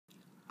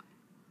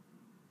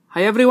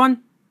Hi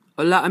everyone,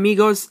 hola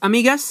amigos,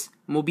 amigas,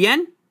 muy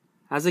bien,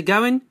 how's it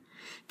going?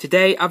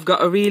 Today I've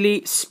got a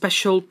really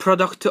special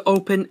product to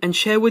open and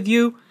share with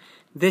you.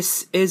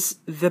 This is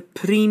the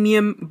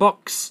premium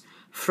box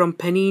from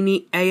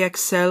Panini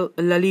AXL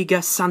La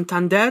Liga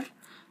Santander.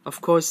 Of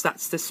course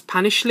that's the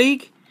Spanish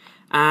league,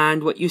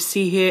 and what you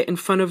see here in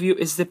front of you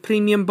is the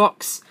premium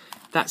box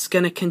that's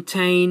going to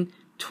contain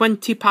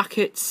 20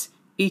 packets.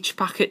 Each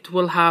packet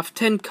will have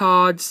 10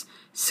 cards,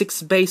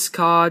 6 base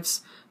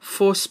cards,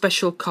 4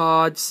 special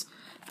cards,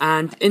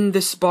 and in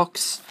this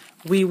box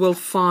we will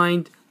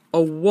find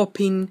a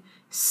whopping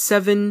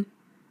 7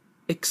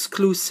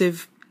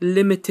 exclusive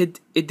limited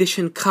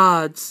edition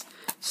cards.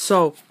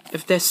 So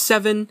if there's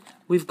 7,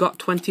 we've got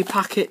 20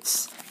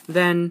 packets,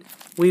 then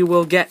we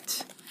will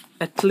get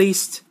at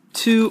least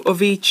 2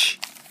 of each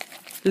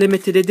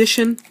limited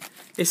edition.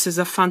 This is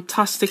a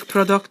fantastic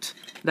product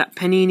that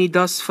Panini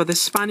does for the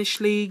Spanish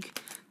league.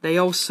 They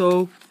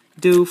also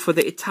do for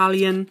the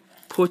Italian,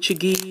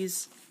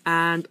 Portuguese,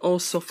 and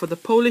also for the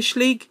Polish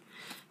league.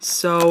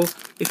 So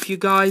if you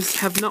guys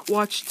have not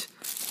watched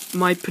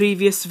my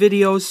previous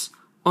videos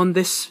on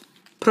this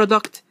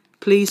product,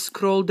 please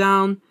scroll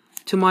down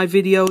to my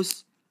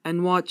videos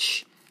and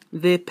watch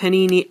the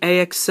Panini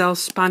AXL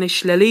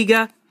Spanish La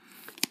Liga.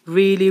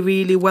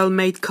 Really well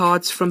made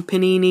cards from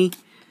Panini,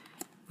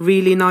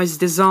 really nice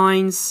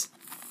designs,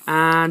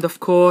 and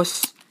of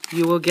course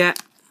you will get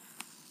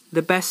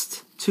the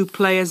best 2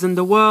 players in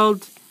the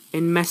world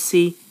in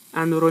Messi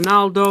and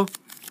Ronaldo,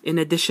 in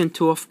addition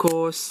to, of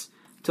course,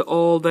 to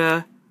all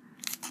the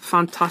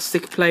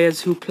fantastic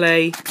players who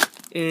play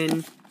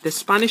in the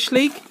Spanish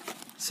league.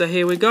 So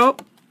here we go.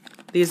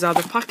 These are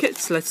the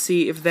packets. Let's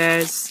see if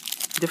there's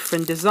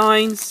different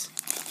designs.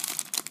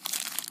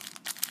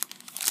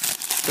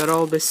 They're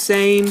all the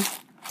same.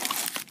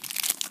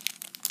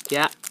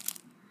 Yeah,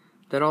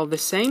 they're all the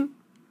same.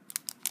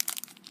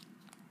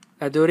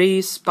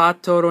 Adoris,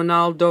 Pato,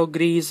 Ronaldo,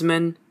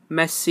 Griezmann,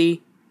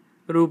 Messi,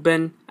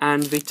 Ruben,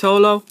 and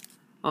Vitolo.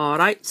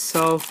 Alright,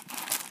 so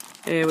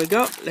here we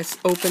go. Let's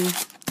open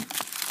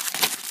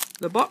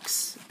the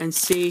box and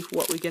see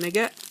what we're gonna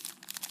get.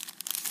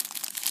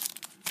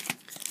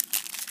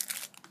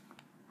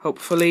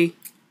 Hopefully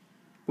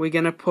we're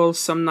gonna pull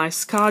some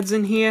nice cards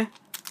in here.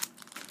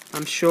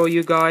 I'm sure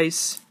you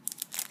guys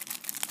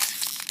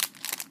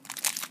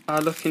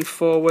are looking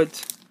forward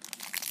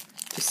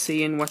to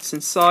seeing what's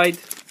inside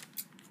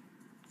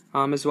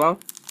as well.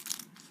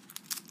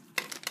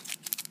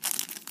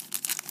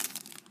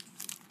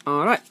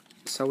 Alright,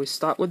 so we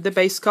start with the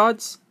base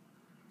cards.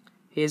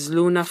 Here's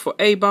Luna for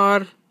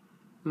Eibar,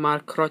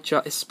 Marc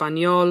Rocha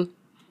Espanyol,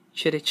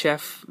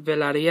 Chirichev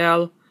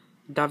Villarreal,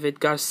 David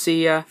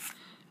Garcia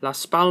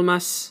Las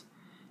Palmas,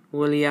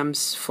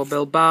 Williams for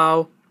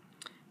Bilbao,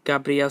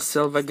 Gabriel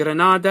Silva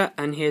Granada,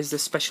 and here's the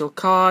special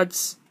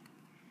cards.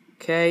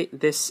 Okay,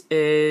 this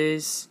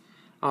is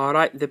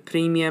alright, the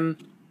premium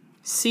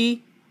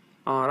C.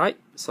 Alright,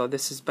 so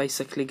this is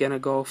basically gonna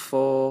go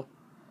for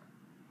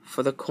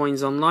the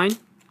coins online.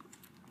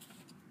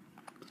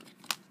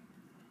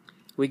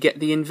 We get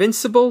the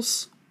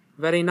Invincibles,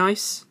 very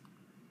nice.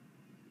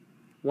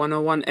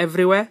 101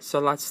 everywhere, so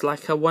that's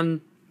like a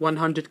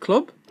 100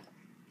 club.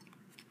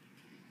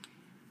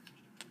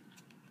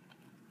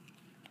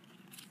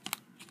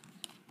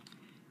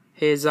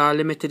 Here's our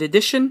limited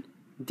edition.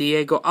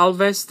 Diego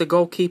Alves, the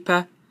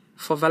goalkeeper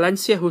for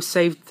Valencia, who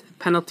saved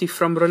penalty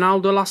from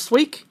Ronaldo last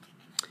week.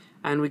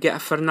 And we get a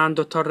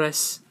Fernando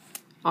Torres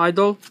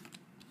Idolo.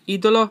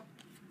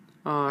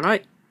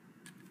 Alright.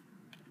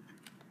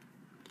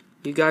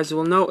 You guys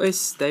will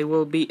notice there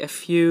will be a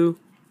few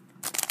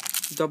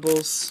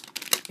doubles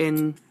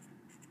in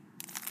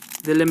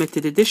the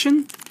limited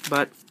edition,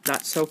 but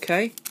that's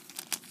okay.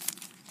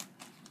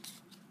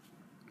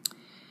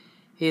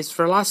 Here's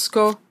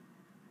Velasco,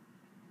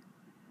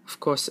 of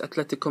course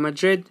Atletico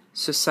Madrid,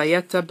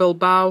 Societa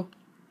Bilbao,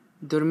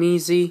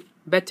 Durmizi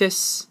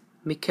Betis,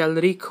 Mikel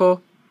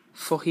Rico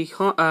for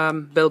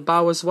Gijon,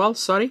 Bilbao as well,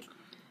 sorry.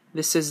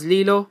 This is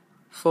Lilo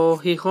for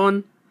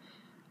Gijon,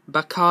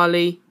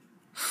 Bakali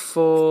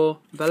for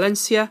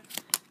Valencia.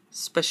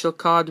 Special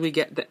card, we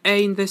get the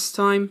A in this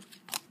time.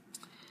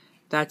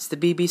 That's the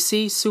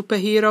BBC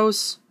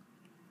Superheroes.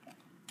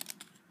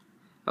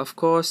 Of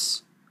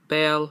course,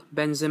 Bale,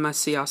 Benzema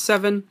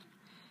CR7.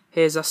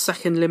 Here's a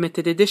second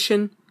limited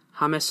edition,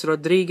 James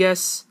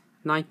Rodriguez,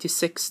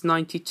 96,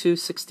 92,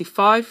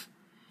 65.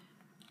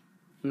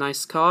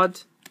 Nice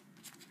card.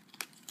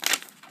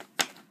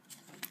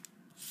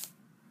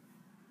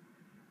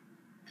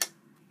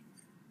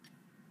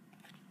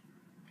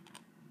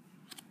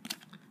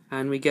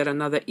 And we get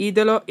another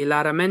Idolo,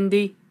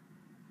 Ilaramendi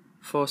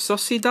for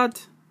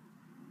Sociedad.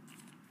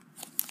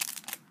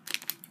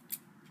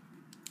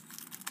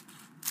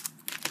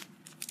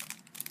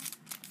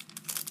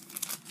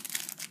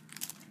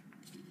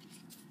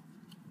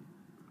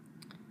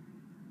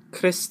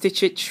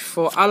 Kristicic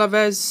for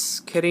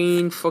Alaves,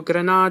 Kerin for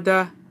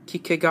Granada,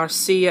 Kike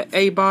Garcia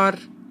Eibar,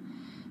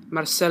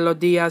 Marcelo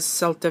Diaz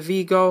Celta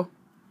Vigo,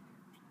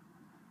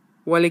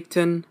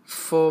 Wellington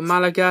for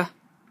Malaga,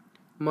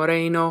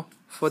 Moreno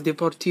for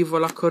Deportivo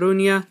La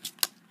Coruña.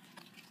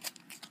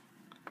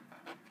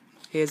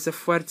 Here's a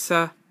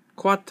Fuerza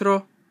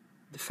 4,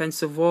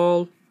 defensive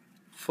wall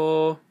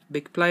for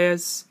big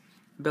players.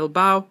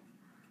 Bilbao,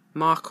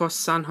 Marcos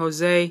San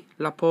Jose,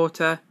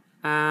 Laporta,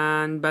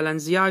 and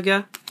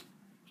Balenciaga.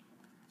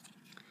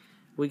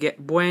 We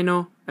get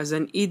Bueno as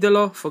an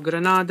Idolo for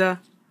Granada.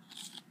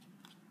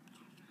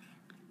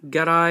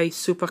 Garay,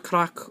 super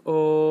crack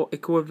or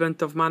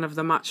equivalent of man of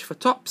the match for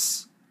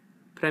Tops,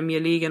 Premier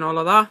League and all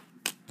of that.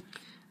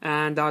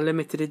 And our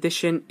limited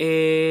edition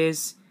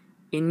is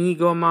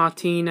Inigo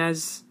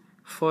Martinez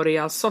for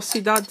Real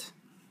Sociedad.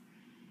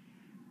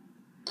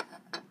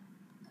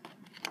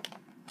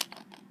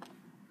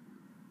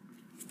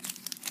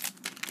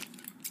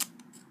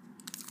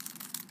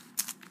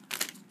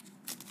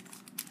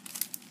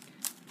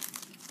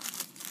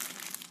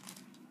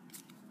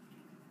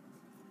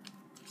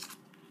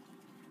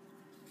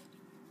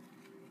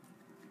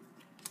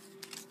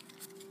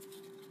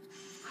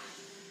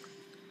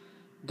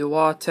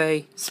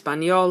 Duarte,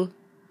 Espanyol.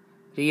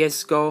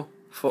 Riesgo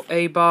for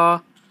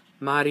Eibar.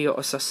 Mario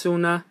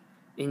Osasuna.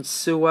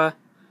 Insua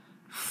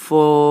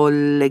for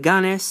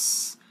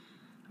Leganes.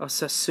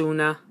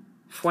 Osasuna,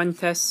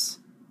 Fuentes.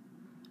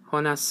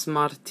 Jonas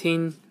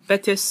Martin,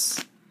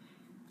 Betis.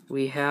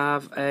 We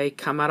have a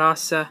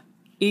Camarasa,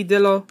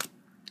 Idolo.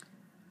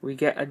 We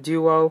get a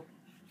duo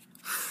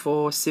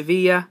for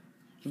Sevilla,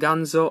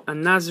 Ganzo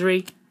and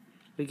Nasri.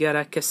 We get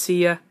a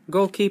Casilla,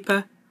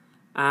 goalkeeper.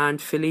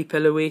 And Felipe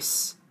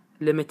Luis,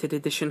 limited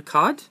edition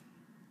card.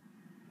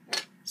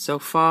 So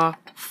far,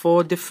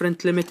 4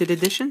 different limited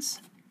editions.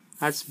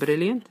 That's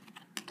brilliant.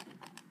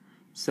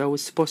 So we're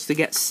supposed to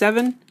get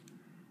 7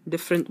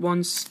 different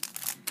ones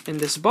in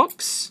this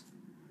box.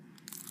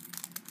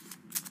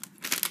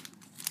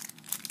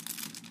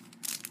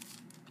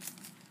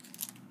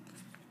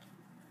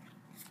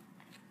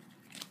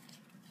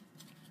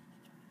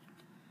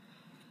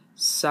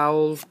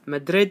 Saul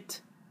Madrid,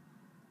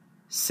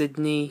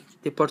 Sydney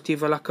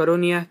Deportivo La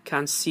Coruña,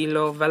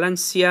 Cancelo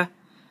Valencia,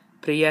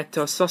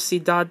 Prieto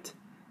Sociedad,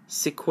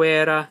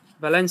 Sequeira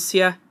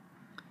Valencia,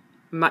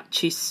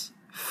 Machis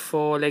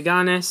for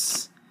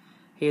Leganes.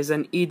 Here's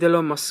an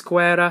Idolo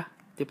Mosquera,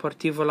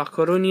 Deportivo La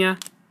Coruña.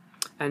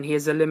 And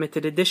here's a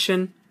limited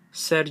edition,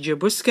 Sergio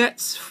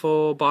Busquets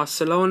for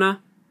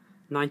Barcelona,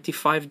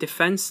 95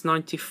 defense,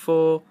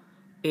 94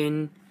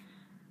 in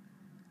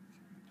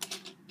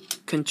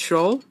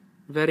control.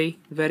 Very,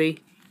 very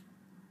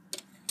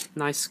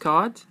nice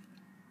card.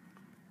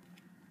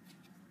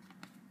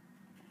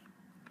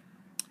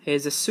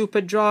 Here's a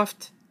super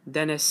draft,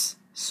 Denis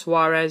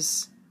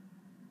Suarez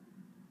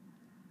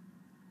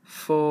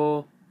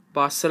for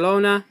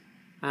Barcelona,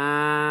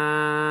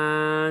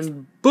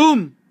 and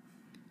boom,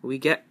 we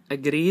get a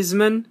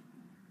Griezmann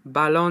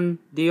Balon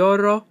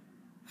d'Oro.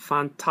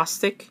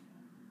 Fantastic.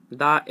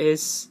 That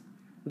is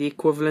the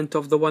equivalent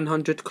of the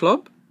 100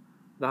 club.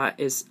 That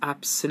is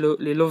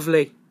absolutely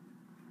lovely.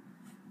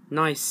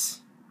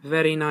 Nice.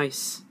 Very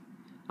nice.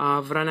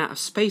 I've run out of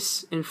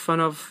space in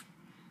front of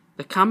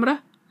the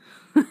camera.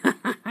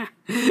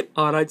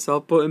 Alright, so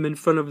I'll put him in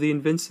front of the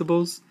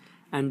Invincibles,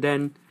 and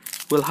then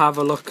we'll have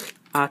a look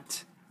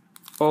at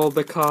all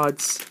the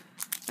cards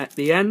at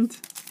the end.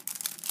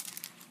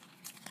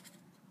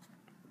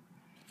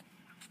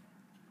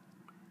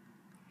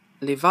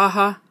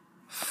 Livaja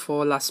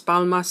for Las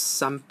Palmas,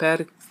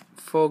 Samper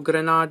for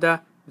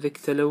Granada,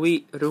 Victor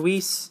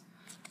Ruiz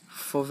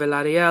for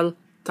Villarreal,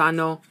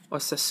 Tano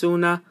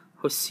Osasuna,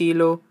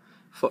 Josilo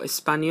for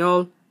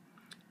Espanyol,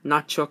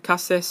 Nacho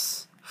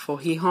Cases for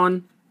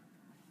Gijón,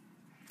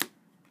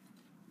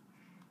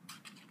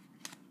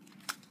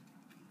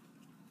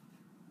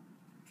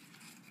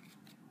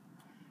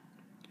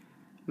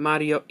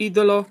 Mario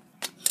Idolo.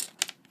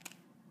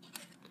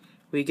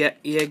 We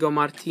get Diego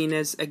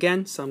Martinez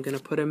again, so I'm going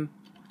to put him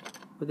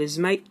with his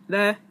mate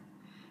there.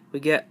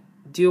 We get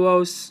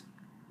duos,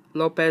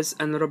 Lopez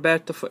and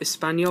Roberto for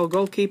Espanyol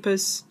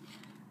goalkeepers.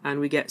 And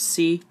we get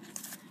C.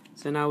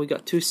 So now we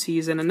got 2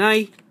 C's and an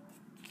A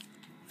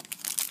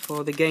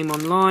for the game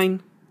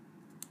online.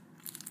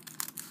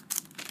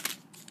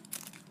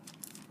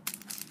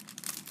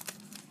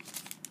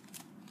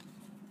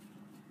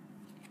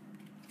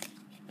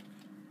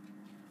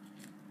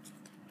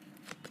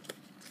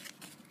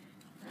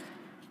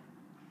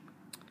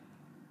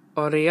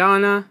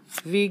 Oriana,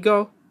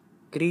 Vigo,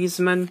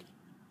 Griezmann,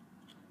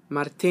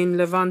 Martin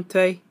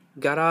Levante,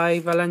 Garay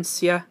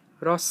Valencia,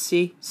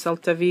 Rossi,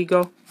 Celta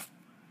Vigo,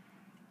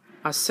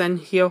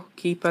 Asenjo,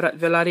 keeper at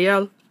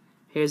Villarreal.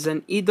 Here's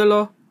an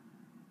Idolo,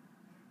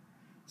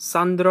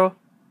 Sandro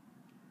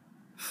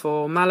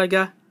for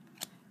Malaga.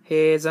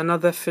 Here's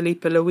another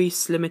Felipe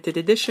Luis limited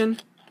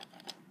edition.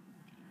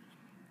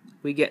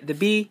 We get the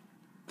B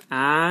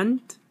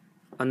and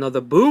another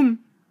boom.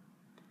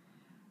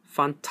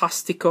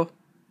 Fantastico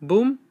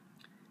boom.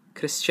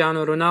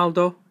 Cristiano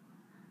Ronaldo,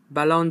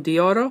 Balon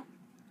d'Oro.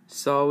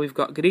 So we've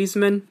got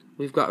Griezmann,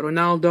 we've got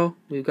Ronaldo,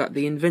 we've got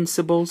the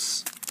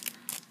Invincibles.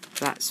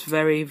 That's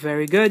very,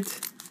 very good.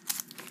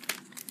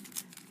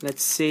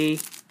 Let's see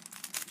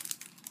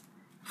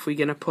if we're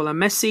gonna pull a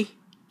Messi.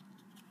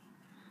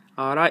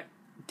 Alright,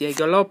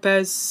 Diego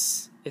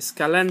Lopez,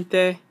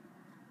 Escalante,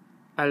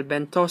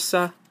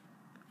 Albentosa,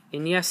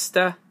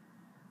 Iniesta,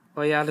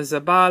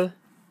 Oyarzabal.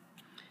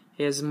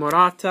 Here's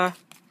Morata,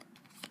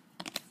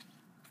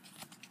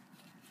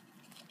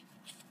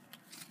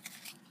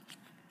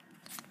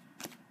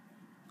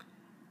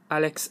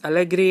 Alex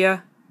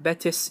Alegria,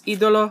 Betis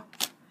Idolo.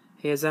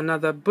 Here's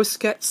another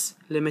Busquets,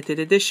 limited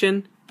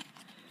edition.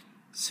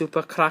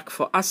 Super crack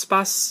for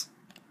Aspas.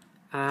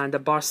 And the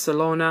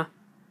Barcelona,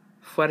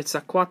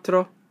 Fuerza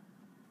 4,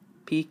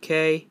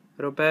 PK,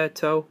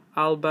 Roberto,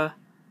 Alba,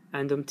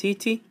 and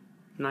Umtiti.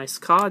 Nice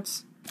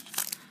cards.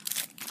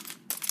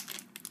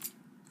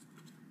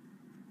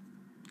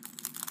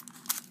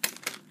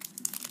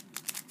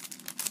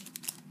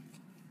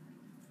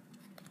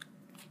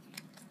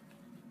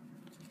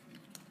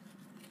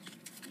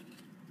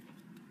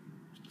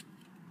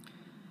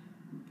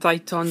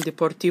 Titan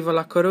Deportivo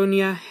La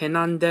Coruña,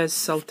 Hernandez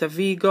Celta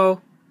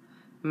Vigo,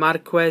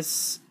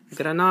 Marquez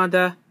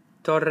Granada,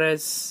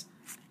 Torres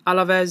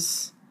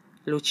Alaves,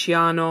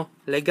 Luciano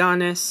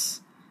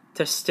Leganes,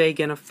 Ter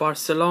Stegen of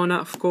Barcelona,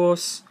 of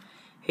course.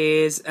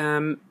 Here's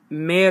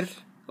Mere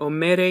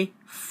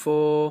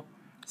for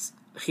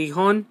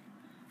Gijon,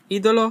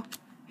 Idolo.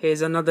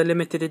 Here's another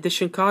limited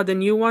edition card, a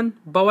new one,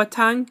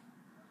 Boateng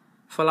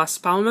for Las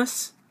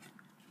Palmas.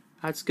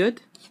 That's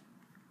good.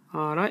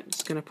 Alright,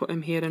 just going to put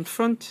him here in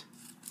front.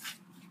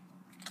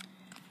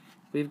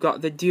 We've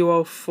got the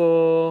duo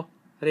for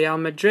Real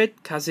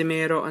Madrid,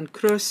 Casemiro and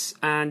Cruz,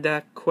 and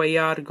the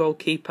Cuellar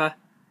goalkeeper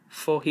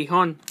for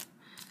Gijon.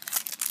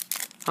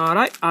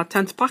 Alright, our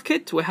 10th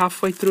packet. We're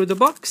halfway through the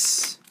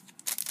box.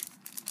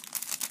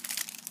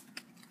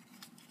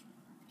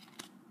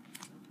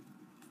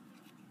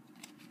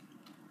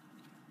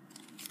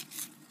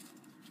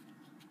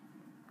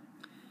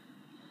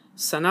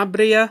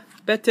 Sanabria,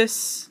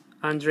 Betis,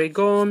 Andre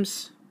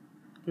Gomes,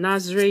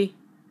 Nasri,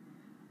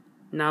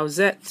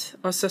 Nauzet,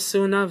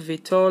 Osasuna,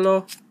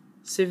 Vitolo,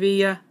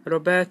 Sevilla,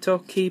 Roberto,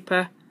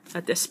 keeper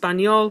at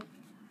Espanyol.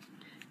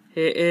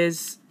 Here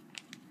is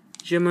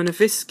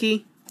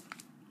Jimanoviski,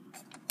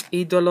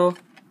 Idolo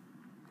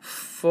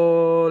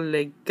for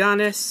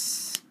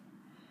Leganes.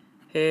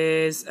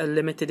 Here's a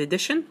limited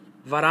edition,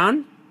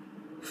 Varane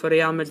for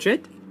Real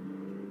Madrid.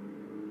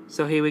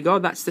 So here we go,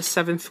 that's the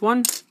 7th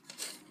one.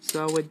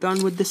 So we're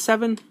done with the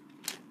 7.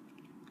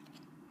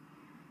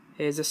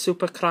 Here's a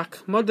super crack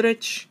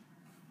Modric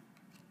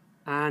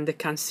and the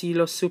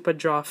Cancelo super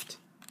draft.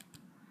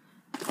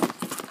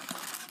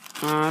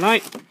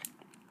 Alright,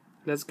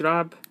 let's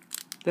grab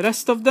the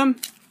rest of them.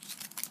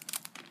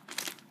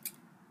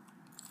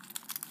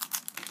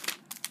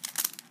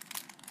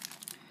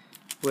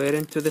 We're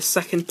into the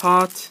second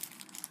part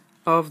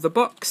of the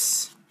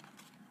box.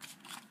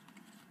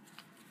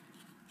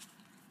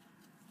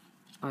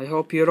 I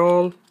hope you're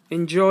all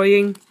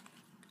enjoying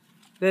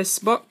this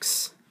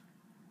box.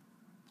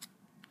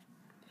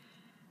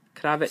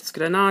 Kravitz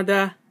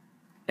Granada,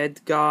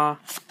 Edgar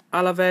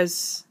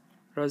Alaves,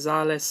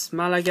 Rosales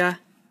Malaga,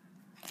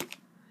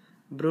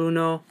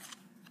 Bruno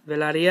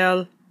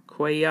Villarreal,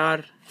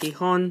 Cuellar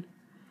Gijon,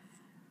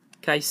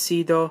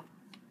 Caicedo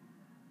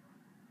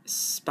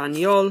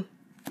Espanyol.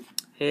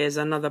 Here's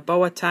another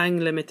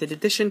Boateng limited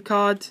edition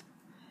card.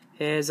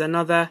 Here's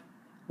another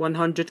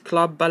 100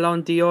 Club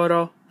Balon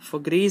d'Oro for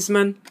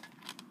Griezmann.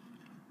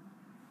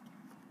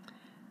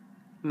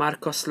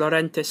 Marcos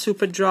Llorente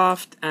super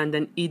draft and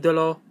an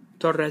Idolo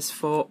Torres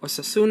for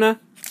Osasuna.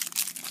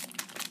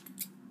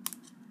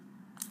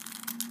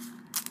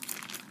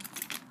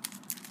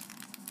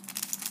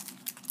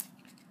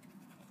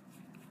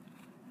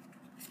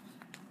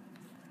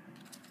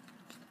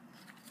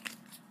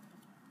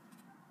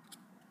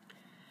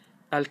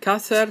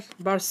 Alcácer,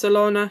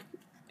 Barcelona.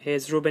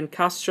 Here's Ruben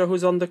Castro,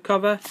 who's on the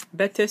cover,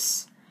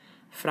 Betis.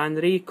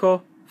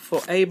 Franrico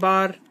for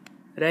Eibar.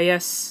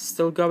 Reyes,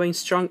 still going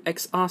strong,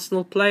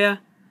 ex-Arsenal player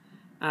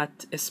at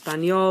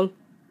Espanyol.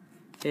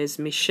 Here's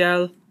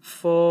Michel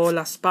for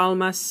Las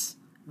Palmas.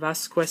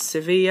 Vasquez,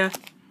 Sevilla.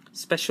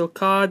 Special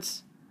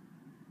cards.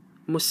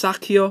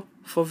 Musacchio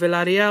for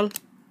Villarreal.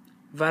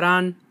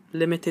 Varane,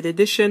 limited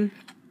edition.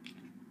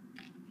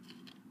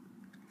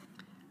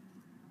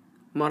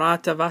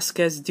 Morata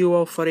Vasquez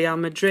duo for Real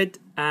Madrid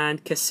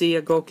and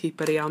Casilla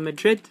goalkeeper Real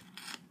Madrid.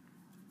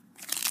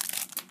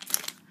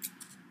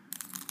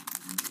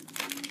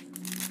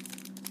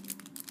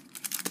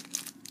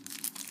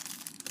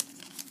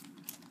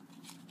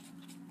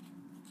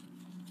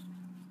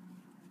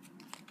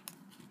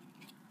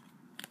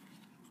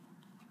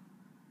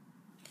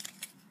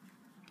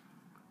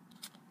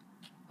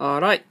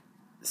 Alright,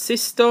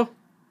 Sisto,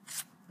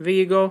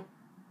 Vigo,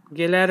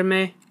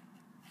 Guilherme,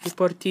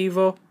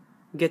 Deportivo,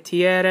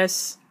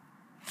 Gutierrez,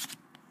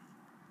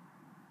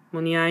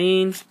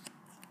 Muniain,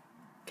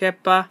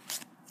 Kepa,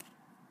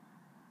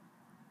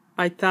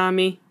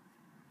 Aitami.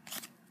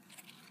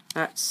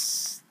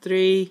 That's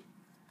 3,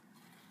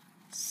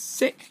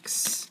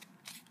 6.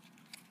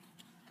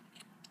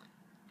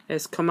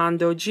 There's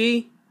Commando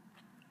G,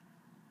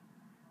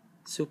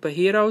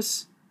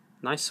 Superheroes,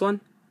 Nice one.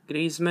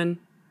 Griezmann,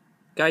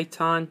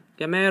 Gaetan,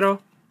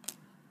 Gamero.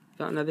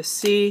 Got another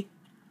C.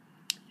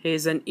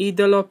 Here's an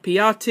Idolo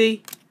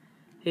Piatti.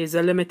 Here's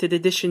a limited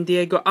edition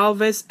Diego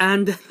Alves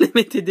and a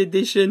limited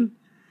edition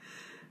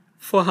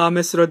for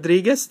James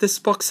Rodriguez. This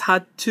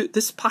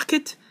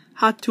packet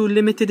had 2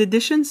 limited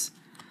editions.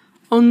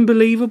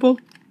 Unbelievable.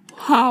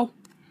 Wow.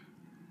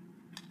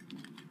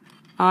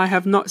 I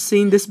have not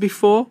seen this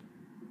before.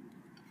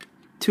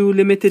 2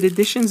 limited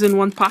editions in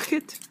one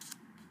packet.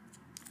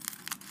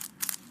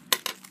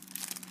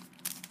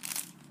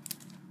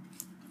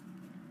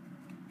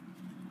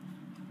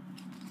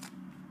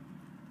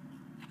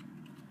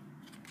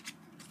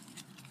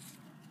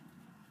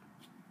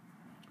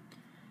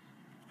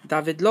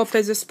 David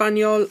Lopez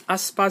Espanyol,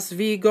 Aspas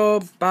Vigo,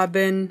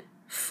 Babin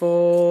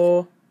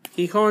for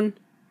Gijón,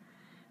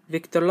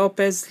 Victor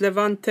Lopez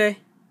Levante,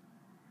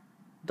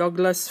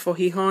 Douglas for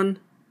Gijón,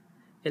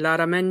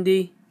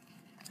 Ilaramendi,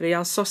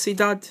 Real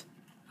Sociedad,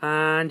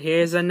 and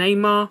here's a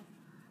Neymar,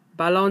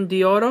 Balon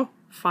d'Oro,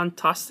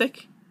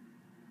 fantastic.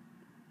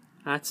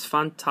 That's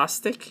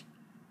fantastic.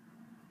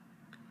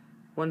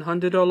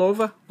 100 all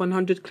over,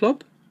 100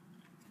 club.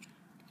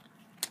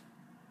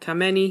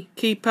 Kameni,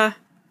 keeper.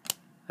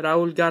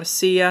 Raul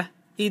Garcia,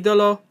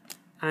 Idolo,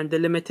 and the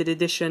limited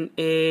edition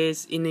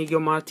is Inigo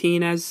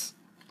Martinez.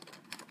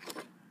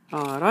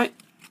 Alright.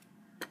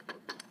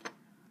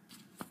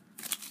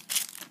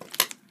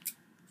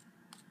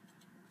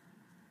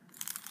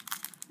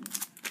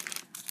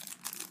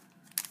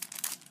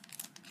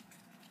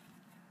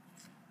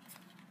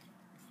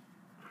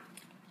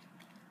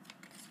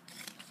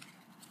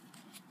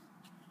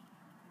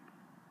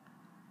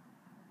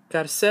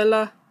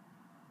 Carcela,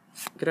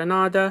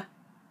 Granada,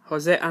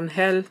 Jose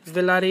Angel,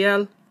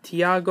 Villarreal,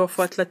 Thiago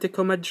for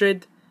Atletico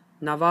Madrid,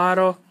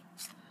 Navarro,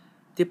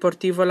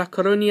 Deportivo La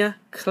Coruña,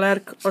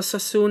 Clerc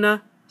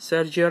Osasuna,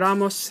 Sergio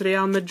Ramos,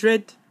 Real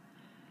Madrid,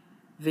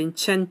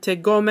 Vicente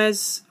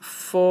Gomez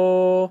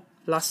for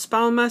Las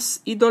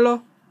Palmas,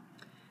 Idolo.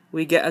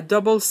 We get a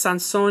double,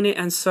 Sansoni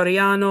and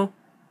Soriano,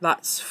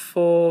 that's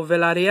for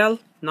Villarreal,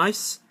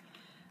 nice.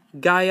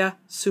 Gaia,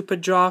 Super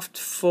Draft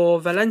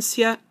for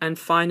Valencia, and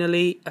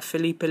finally a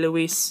Felipe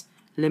Luis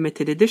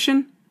limited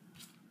edition.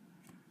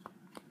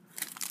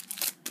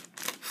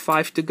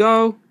 5 to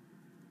go.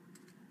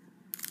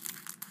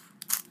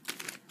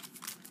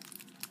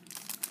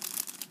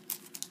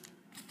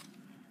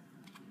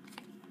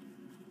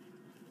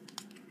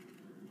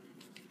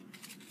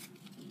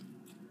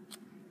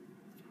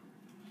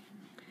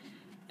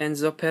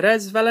 Enzo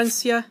Perez,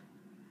 Valencia.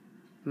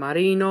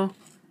 Marino,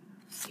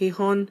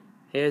 Gijón.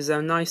 Here's a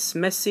nice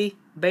Messi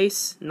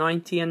base,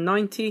 90 and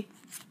 90.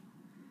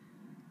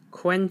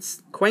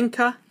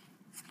 Cuenca.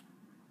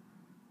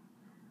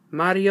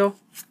 Mario.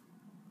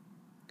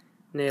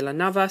 Nela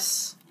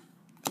Navas,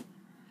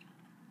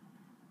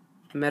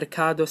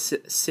 Mercado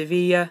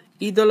Sevilla,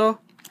 Idolo,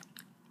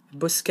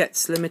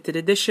 Busquets limited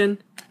edition,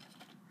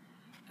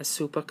 a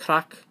super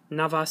crack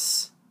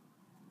Navas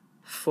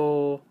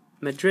for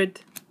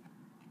Madrid,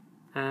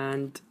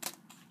 and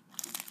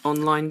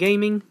online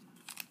gaming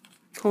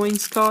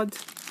coins card.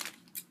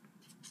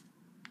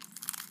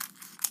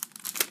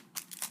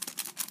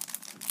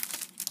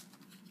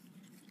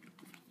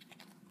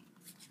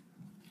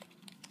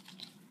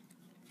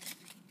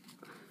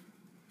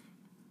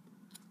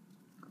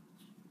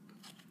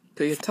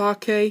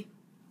 Kiyotake,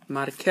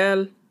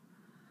 Markel,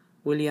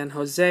 Willian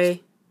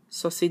Jose,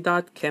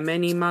 Sociedad,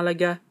 Kemeni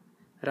Malaga,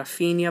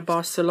 Rafinha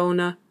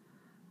Barcelona,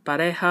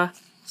 Pareja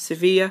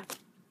Sevilla,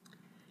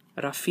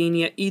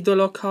 Rafinha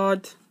Idolo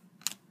card,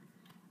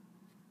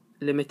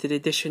 limited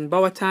edition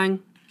Boateng,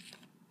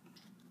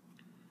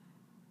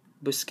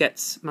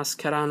 Busquets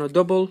Mascherano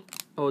double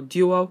or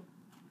duo,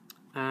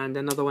 and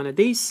another one of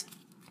these.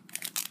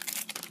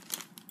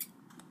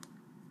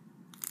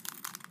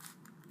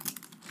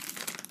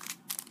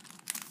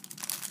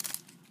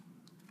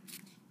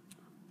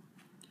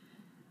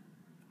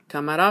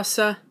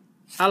 Camarasa,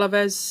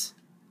 Alaves,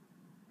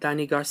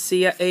 Dani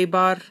Garcia,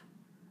 Eibar,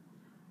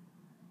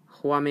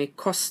 Juame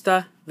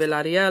Costa,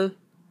 Villarreal,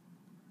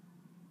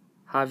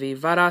 Javi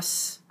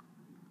Varas,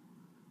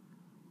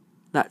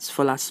 that's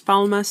for Las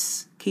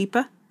Palmas,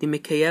 keeper, Di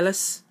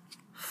Michaelis,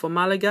 for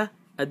Malaga,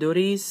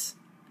 Aduriz,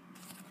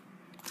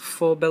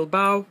 for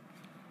Bilbao,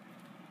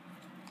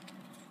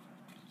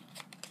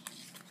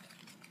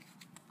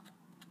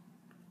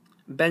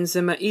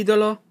 Benzema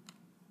Idolo,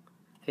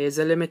 here's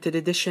a limited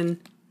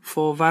edition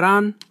for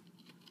Varane,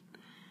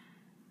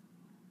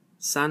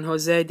 San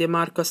Jose de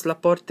Marcos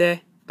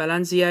Laporte,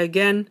 Valencia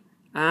again,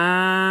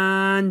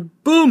 and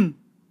boom!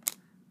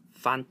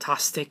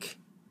 Fantastic.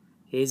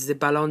 Here's the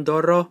Balon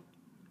d'Oro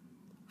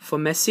for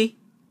Messi.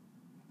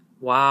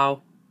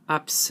 Wow,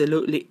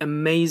 absolutely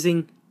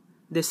amazing.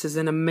 This is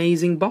an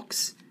amazing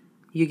box.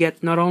 You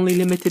get not only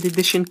limited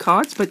edition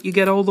cards, but you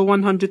get all the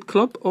 100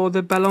 club or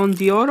the Balon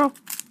d'Oro.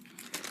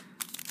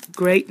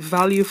 Great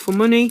value for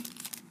money.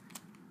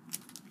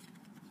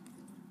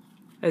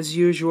 As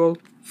usual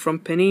from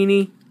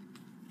Panini.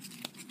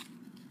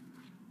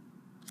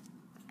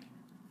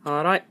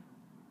 Alright.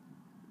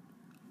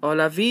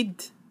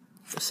 Olavid,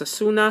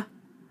 Osasuna,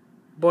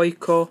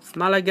 Boyko,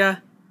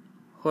 Malaga,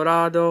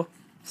 Jorado,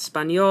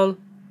 Espanyol,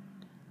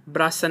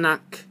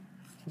 Brasanac,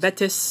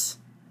 Betis,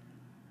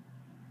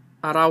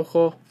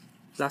 Araujo,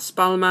 Las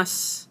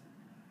Palmas,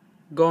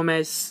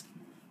 Gomez,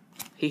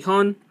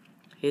 Gijón.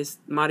 Here's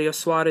Mario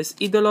Suarez,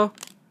 Idolo.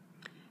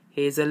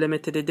 Here's a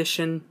limited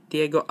edition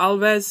Diego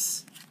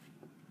Alves.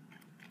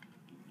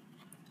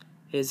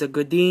 Here's a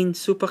Godin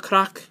Super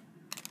Crack.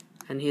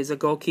 And here's a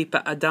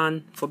goalkeeper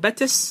Adan for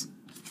Betis.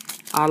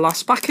 Our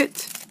last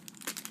packet.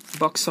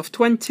 Box of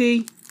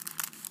 20.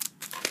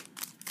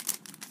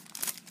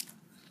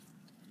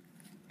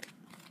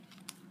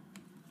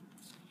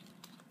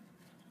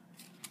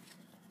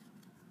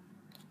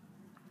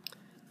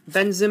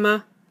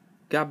 Benzema,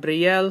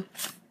 Gabriel,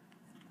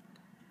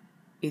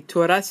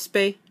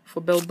 Iturraspe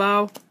for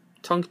Bilbao,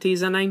 tongue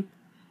teaser name,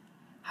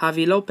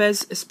 Javi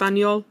Lopez,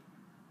 Espanyol,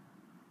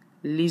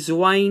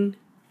 Lizuain,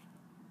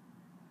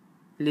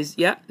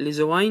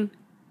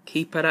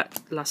 keeper at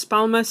Las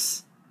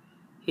Palmas,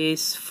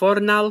 here's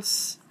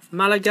Fornals,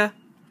 Malaga,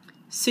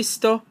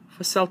 Sisto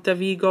for Celta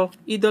Vigo,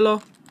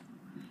 Idolo,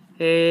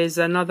 here's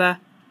another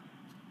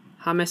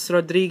James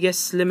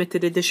Rodriguez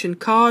limited edition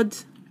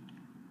card,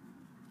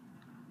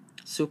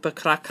 Super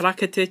Crack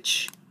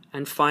Rakitic,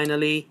 and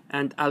finally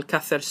and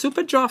Alcácer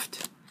Super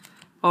Draft.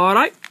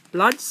 Alright,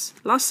 lads,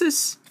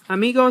 lasses,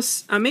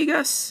 amigos,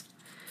 amigas,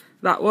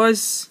 that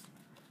was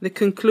the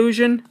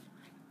conclusion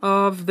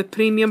of the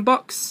premium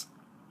box.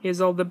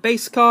 Here's all the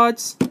base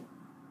cards.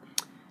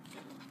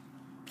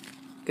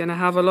 Gonna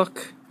have a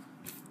look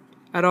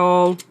at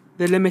all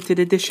the limited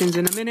editions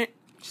in a minute.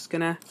 Just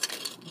gonna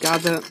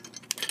gather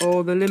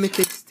all the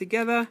limiteds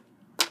together,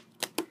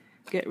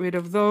 get rid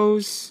of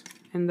those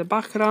in the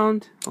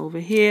background over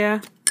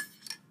here.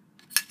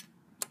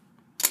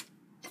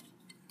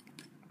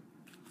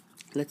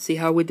 Let's see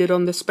how we did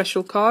on the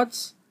special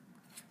cards.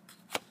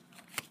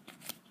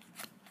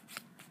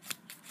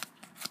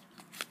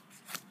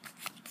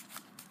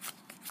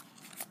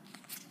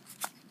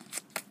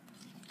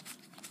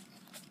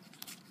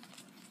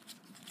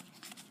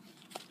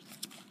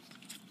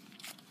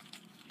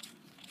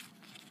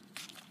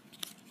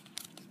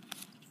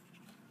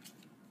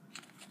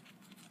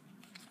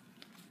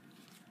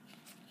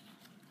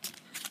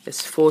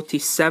 There's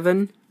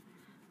 47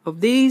 of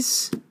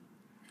these,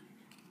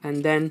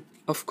 and then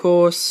of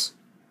course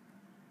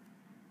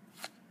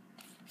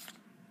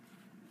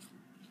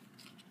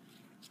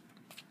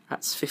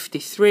that's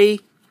 53,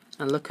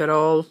 and look at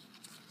all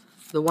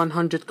the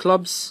 100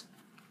 clubs.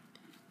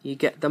 You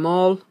get them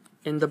all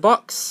in the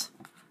box.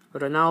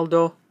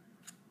 Ronaldo,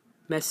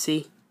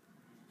 Messi,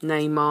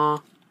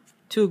 Neymar,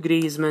 2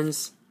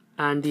 Griezmanns,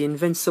 and the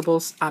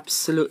Invincibles.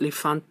 Absolutely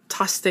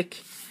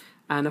fantastic.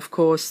 And of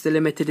course the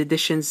limited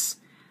editions.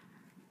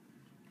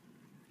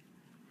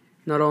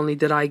 Not only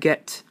did I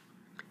get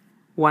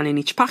one in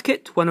each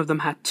packet, one of them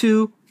had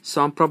 2,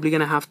 so I'm probably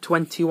going to have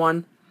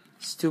 21.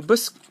 It's 3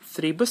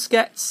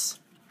 Busquets,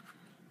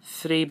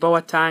 3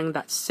 Boateng,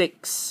 that's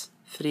 6,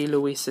 3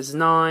 Luis is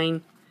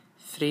 9,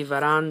 3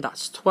 Varane,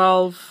 that's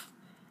 12,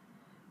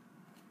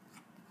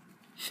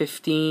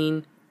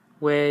 15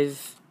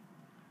 with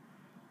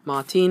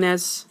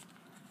Martinez,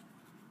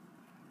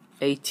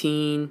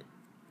 18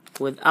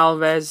 with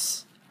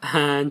Alves,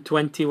 and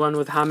 21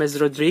 with James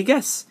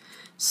Rodriguez.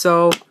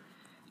 So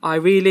I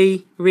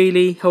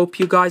really hope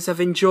you guys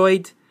have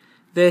enjoyed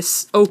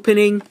this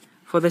opening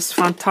for this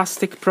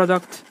fantastic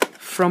product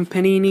from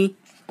Panini.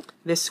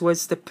 This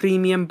was the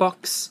premium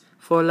box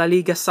for La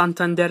Liga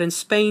Santander in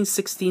Spain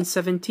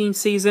 16-17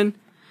 season.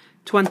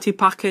 20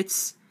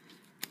 packets,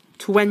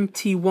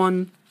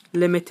 21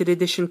 limited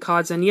edition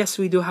cards, and yes,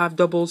 we do have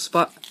doubles,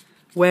 but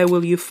where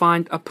will you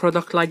find a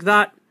product like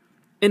that?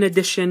 In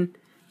addition,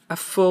 a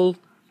full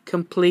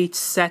complete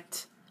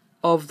set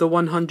of the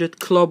 100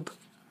 club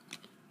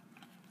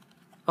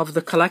of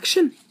the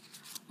collection.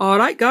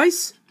 Alright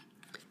guys,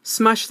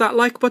 smash that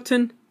like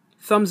button,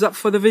 thumbs up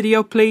for the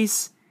video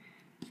please.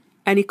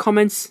 Any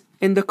comments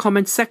in the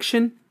comment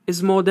section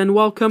is more than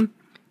welcome.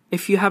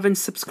 If you haven't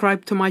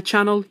subscribed to my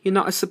channel, you're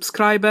not a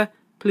subscriber,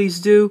 please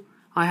do.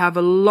 I have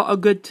a lot of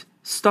good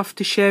stuff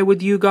to share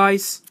with you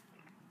guys.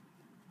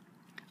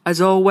 As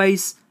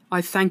always,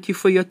 I thank you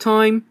for your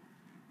time.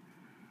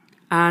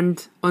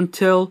 And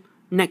until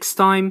next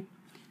time,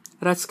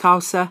 Raz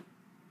Causa,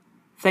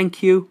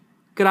 thank you,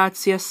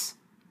 gracias,